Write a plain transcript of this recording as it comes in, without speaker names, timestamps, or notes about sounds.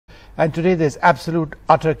And today there's absolute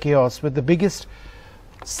utter chaos, with the biggest,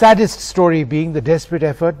 saddest story being the desperate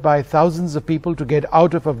effort by thousands of people to get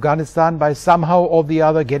out of Afghanistan by somehow or the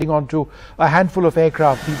other getting onto a handful of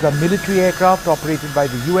aircraft. These are military aircraft operated by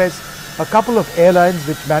the US, a couple of airlines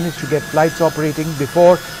which managed to get flights operating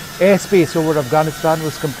before airspace over Afghanistan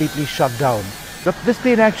was completely shut down. But this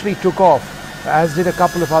plane actually took off, as did a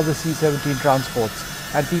couple of other C-17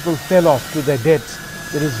 transports, and people fell off to their deaths.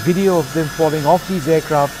 There is video of them falling off these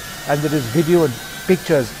aircraft, and there is video and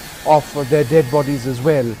pictures of their dead bodies as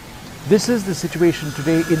well. This is the situation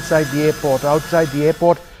today inside the airport. Outside the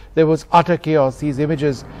airport, there was utter chaos. These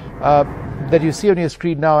images that you see on your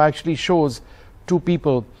screen now actually shows 2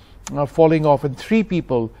 people falling off, and 3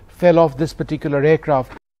 people fell off this particular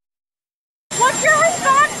aircraft. What's your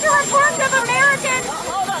response to reports of Americans?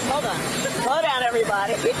 Hold on. Slow down,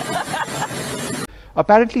 everybody.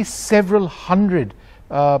 Apparently several hundred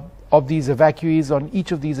of these evacuees on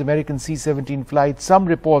each of these American C-17 flights. Some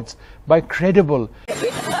reports by credible.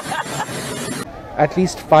 At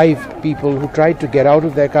least 5 people who tried to get out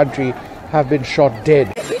of their country have been shot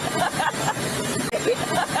dead.